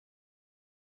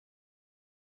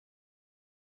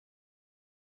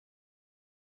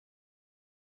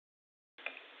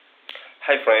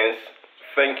Hi friends,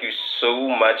 thank you so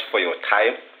much for your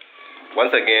time.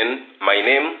 Once again, my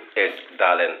name is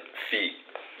Darlene Fee.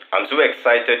 I'm so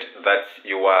excited that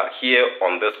you are here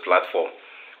on this platform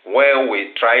where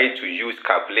we try to use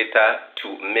calculator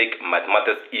to make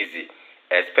mathematics easy,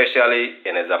 especially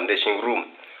in examination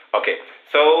room. Okay,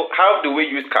 so how do we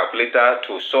use calculator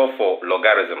to solve for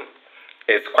logarithm?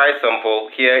 It's quite simple.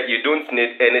 Here you don't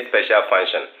need any special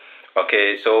function.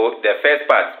 Okay, so the first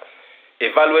part,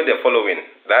 evaluate the following.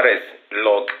 That is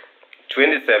log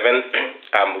 27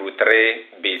 root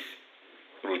 3 base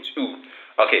root 2.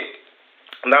 Okay,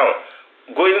 now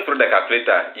going through the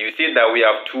calculator, you see that we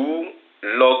have two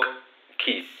log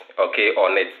keys, okay,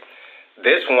 on it.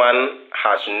 This one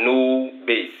has no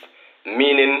base,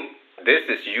 meaning this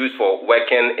is used for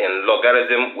working in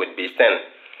logarithm with base 10.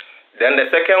 Then the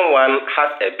second one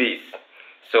has a base.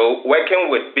 So working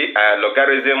with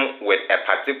logarithm with a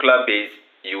particular base,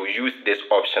 you use this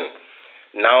option.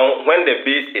 Now when the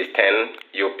base is 10,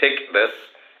 you pick this,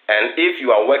 and if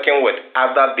you are working with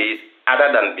other base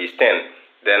other than base 10,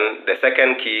 then the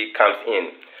second key comes in.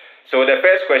 So the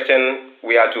first question,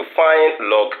 we are to find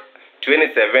log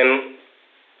 27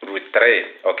 root 3,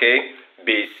 okay,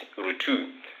 base root 2.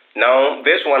 Now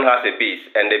this one has a base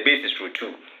and the base is root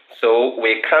 2. So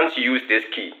we can't use this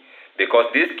key because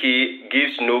this key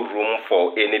gives no room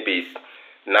for any base.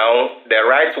 Now the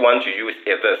right one to use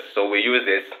is this. So we use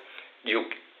this. You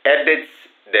edit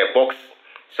the box.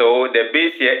 So the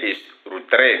base here is root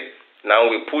 3. Now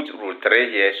we put root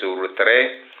 3 here. So root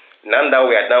 3. Now that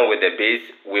we are done with the base,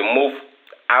 we move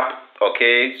up.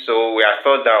 Okay, so we are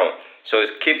still down. So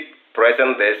keep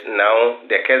pressing this. Now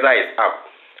the cursor is up.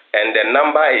 And the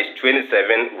number is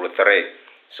 27 root 3.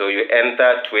 So you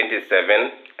enter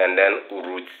 27 and then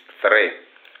root 3.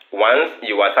 Once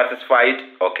you are satisfied,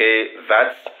 okay,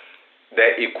 that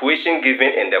the equation given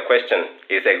in the question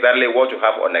is exactly what you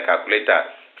have on the calculator,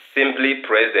 simply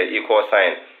press the equal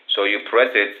sign. So you press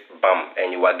it, bam,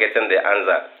 and you are getting the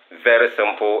answer. Very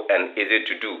simple and easy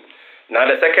to do. Now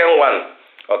the second one,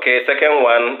 okay, second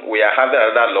one, we are having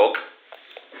another log.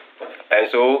 And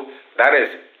so that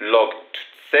is log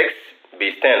 6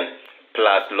 base 10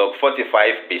 plus log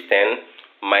 45 base 10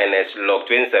 minus log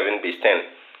 27 base 10.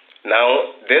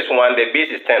 Now this one, the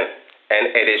base is 10 and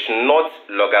it is not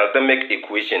logarithmic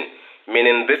equation,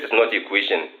 meaning this is not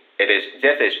equation. It is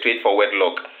just a straightforward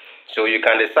log. So you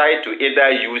can decide to either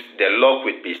use the log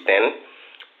with base 10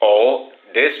 or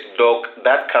this log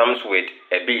that comes with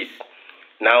a base.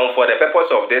 Now for the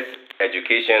purpose of this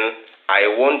education,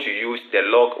 I want to use the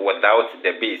log without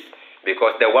the base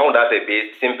because the one without the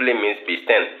base simply means base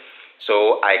 10.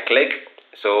 So I click,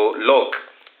 so log,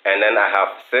 and then I have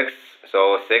 6,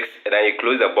 so 6, and then you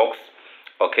close the box,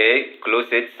 okay, close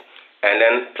it, and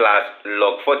then plus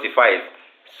log 45,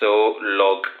 so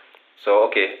log, so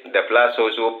okay, the plus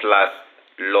also plus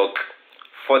log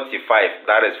 45,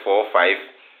 that is 4, 5,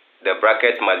 the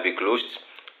bracket must be closed,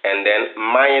 and then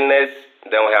minus,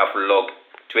 then we have log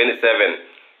 27,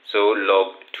 so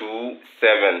log 2,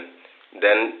 7,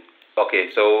 then, okay,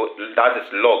 so that is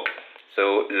log.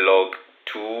 So log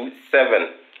 2, 7,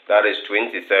 that is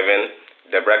 27.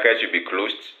 The bracket should be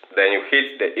closed. Then you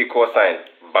hit the equal sign.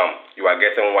 Bam, you are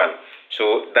getting 1.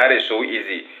 So that is so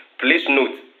easy. Please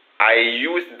note, I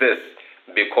use this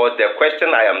because the question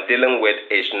I am dealing with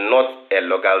is not a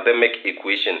logarithmic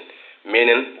equation,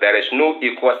 meaning there is no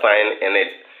equal sign in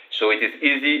it. So it is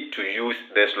easy to use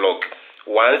this log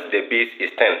once the base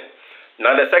is 10.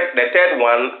 Now the third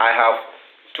one, I have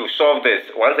to solve this.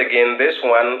 Once again, this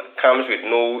one comes with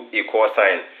no equal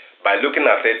sign. By looking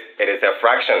at it, it is a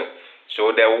fraction.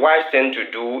 So the wise thing to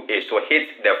do is to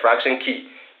hit the fraction key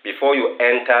before you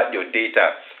enter your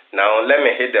data. Now let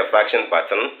me hit the fraction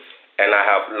button and I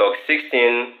have log 16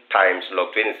 times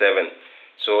log 27.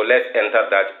 So let's enter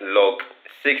that log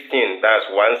 16, that's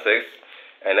 1, 6,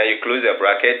 and then you close the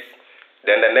brackets.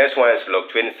 Then the next one is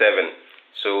log 27.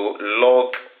 So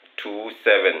log 2,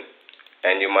 7.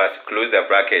 And you must close the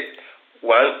bracket.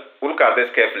 Look at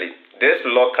this carefully. This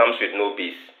log comes with no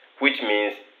base, which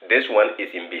means this one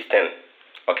is in base 10.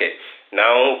 Okay,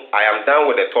 now I am done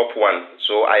with the top one.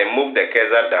 So I move the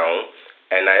cursor down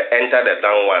and I enter the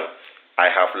down one. I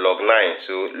have log 9.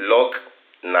 So log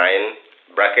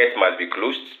 9, bracket must be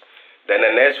closed. Then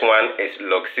the next one is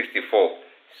log 64.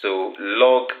 So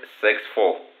log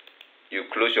 64. You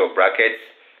close your brackets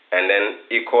and then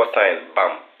equal sign,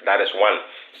 bam. That is 1.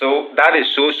 So that is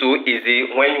so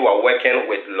easy when you are working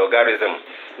with logarithm.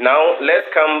 Now let's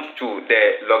come to the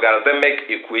logarithmic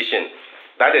equation.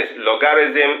 That is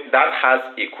logarithm that has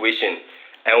equation.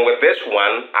 And with this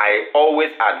one, I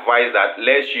always advise that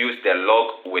let's use the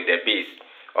log with the base.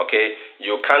 Okay,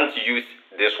 you can't use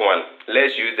this one.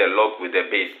 Let's use the log with the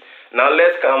base. Now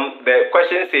let's come, the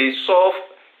question says solve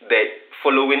the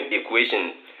following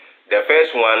equation. The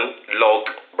first one, log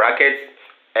bracket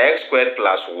x squared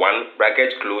plus 1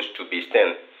 bracket close to base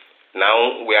 10.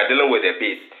 Now we are dealing with the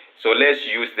base. So let's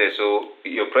use this. So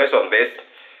you press on this.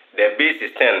 The base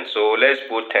is 10. So let's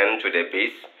put 10 to the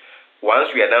base. Once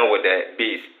we are done with the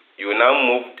base, you now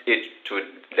move it to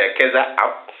the cursor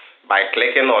up by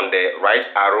clicking on the right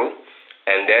arrow.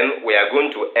 And then we are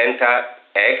going to enter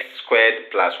x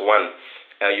squared plus 1.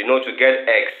 And you know, to get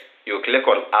x, you click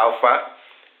on alpha.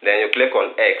 Then you click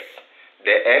on x.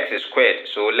 The x is squared.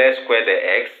 So let's square the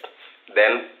x.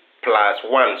 Then plus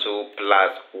 1. So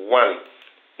plus 1.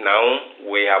 Now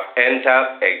we have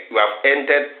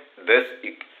entered this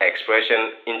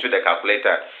expression into the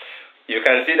calculator. You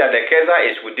can see that the cursor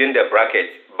is within the bracket,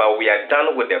 but we are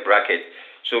done with the bracket.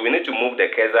 So we need to move the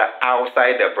cursor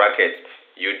outside the bracket.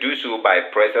 You do so by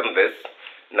pressing this.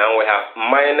 Now we have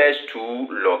minus 2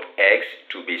 log x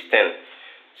to base 10.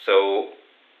 So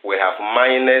we have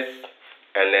minus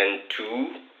and then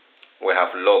 2, we have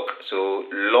log. So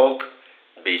log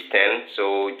base 10,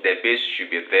 so the base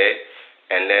should be there.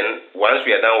 And then once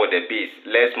we are done with the base,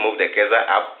 let's move the cursor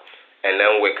up. And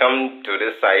then we come to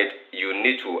this side, you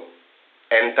need to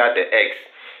enter the x.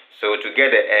 So to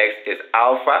get the x is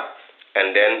alpha,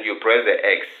 and then you press the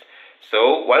x.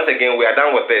 So once again, we are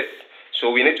done with this.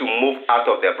 So we need to move out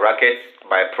of the brackets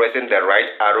by pressing the right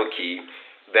arrow key.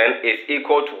 Then it's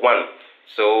equal to 1.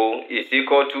 So it's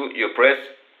equal to, you press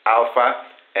alpha,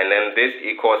 and then this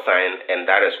equal sign, and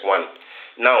that is 1.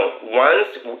 Now, once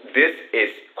this is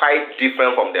quite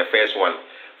different from the first one.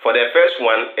 For the first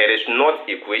one, it is not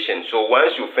equation. So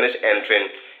once you finish entering,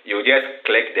 you just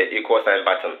click the equal sign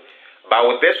button. But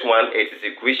with this one, it is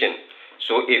equation.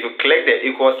 So if you click the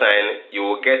equal sign, you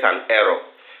will get an error.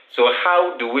 So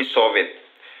how do we solve it?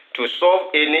 To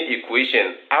solve any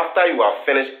equation, after you have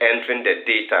finished entering the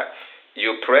data,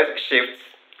 you press shift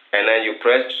and then you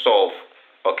press solve.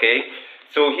 Okay?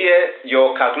 So here,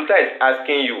 your calculator is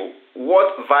asking you,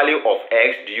 what value of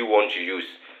x do you want to use?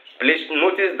 Please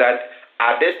notice that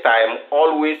at this time,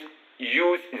 always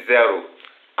use 0.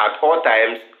 At all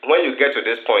times, when you get to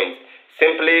this point,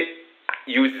 simply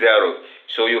use 0.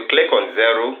 So you click on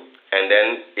 0 and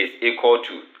then it's equal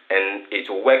to, and it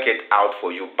will work it out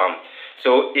for you, bam.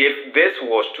 So if this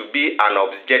was to be an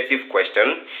objective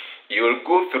question, you will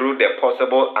go through the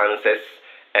possible answers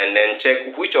and then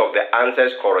check which of the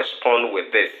answers correspond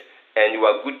with this, and you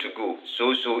are good to go.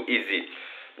 So easy.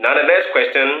 Now the next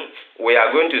question, we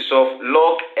are going to solve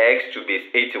log x to base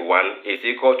 81 is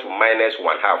equal to minus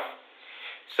 1/2.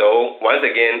 So once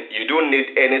again, you don't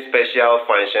need any special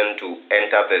function to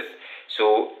enter this.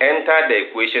 So enter the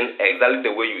equation exactly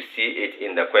the way you see it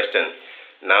in the question.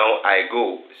 Now I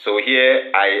go. So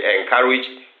here I encourage,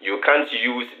 you can't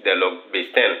use the log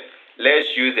base 10.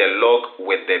 Let's use the log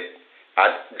with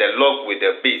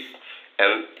the base.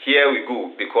 And here we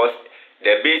go, because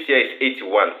the base here is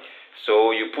 81.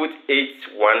 So you put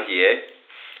 81 here,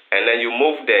 and then you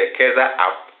move the cursor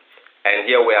up, and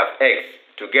here we have x.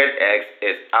 To get x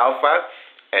is alpha,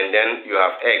 and then you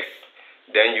have x.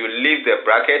 Then you leave the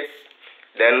brackets.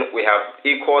 Then we have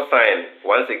equal sign.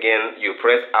 Once again, you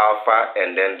press alpha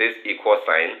and then this equal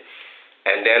sign.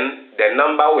 And then the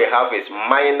number we have is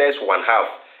minus 1/2.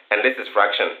 And this is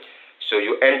fraction. So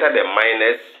you enter the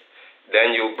minus.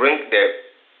 Then you bring the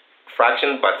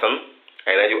fraction button.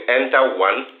 And then you enter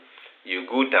 1. You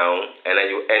go down. And then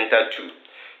you enter 2.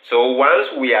 So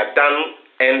once we are done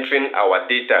entering our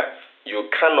data, you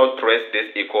cannot press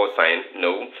this equal sign.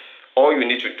 No. All you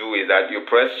need to do is that you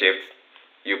press shift.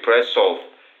 You press solve,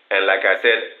 and like I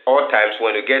said, all times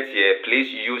when you get here, please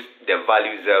use the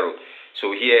value 0.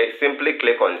 So here, simply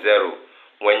click on 0.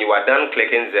 When you are done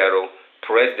clicking 0,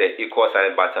 press the equal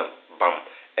sign button, bam,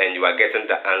 and you are getting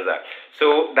the answer.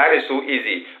 So that is so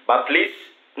easy. But please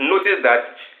notice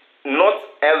that not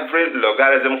every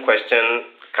logarithm question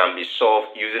can be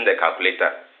solved using the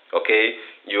calculator. Okay,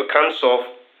 you can't solve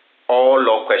all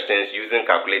log questions using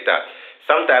calculator.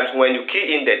 Sometimes when you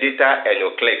key in the data and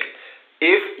you click,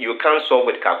 if you can't solve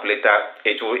with calculator,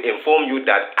 it will inform you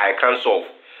that I can't solve.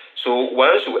 So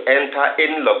once you enter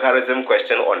in logarithm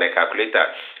question on the calculator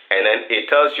and then it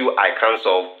tells you I can't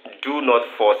solve, do not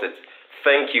force it.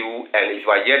 Thank you, and if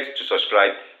you are yet to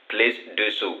subscribe, please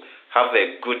do so. Have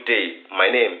a good day. My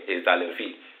name is Dalen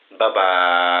Fee.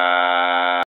 Bye-bye.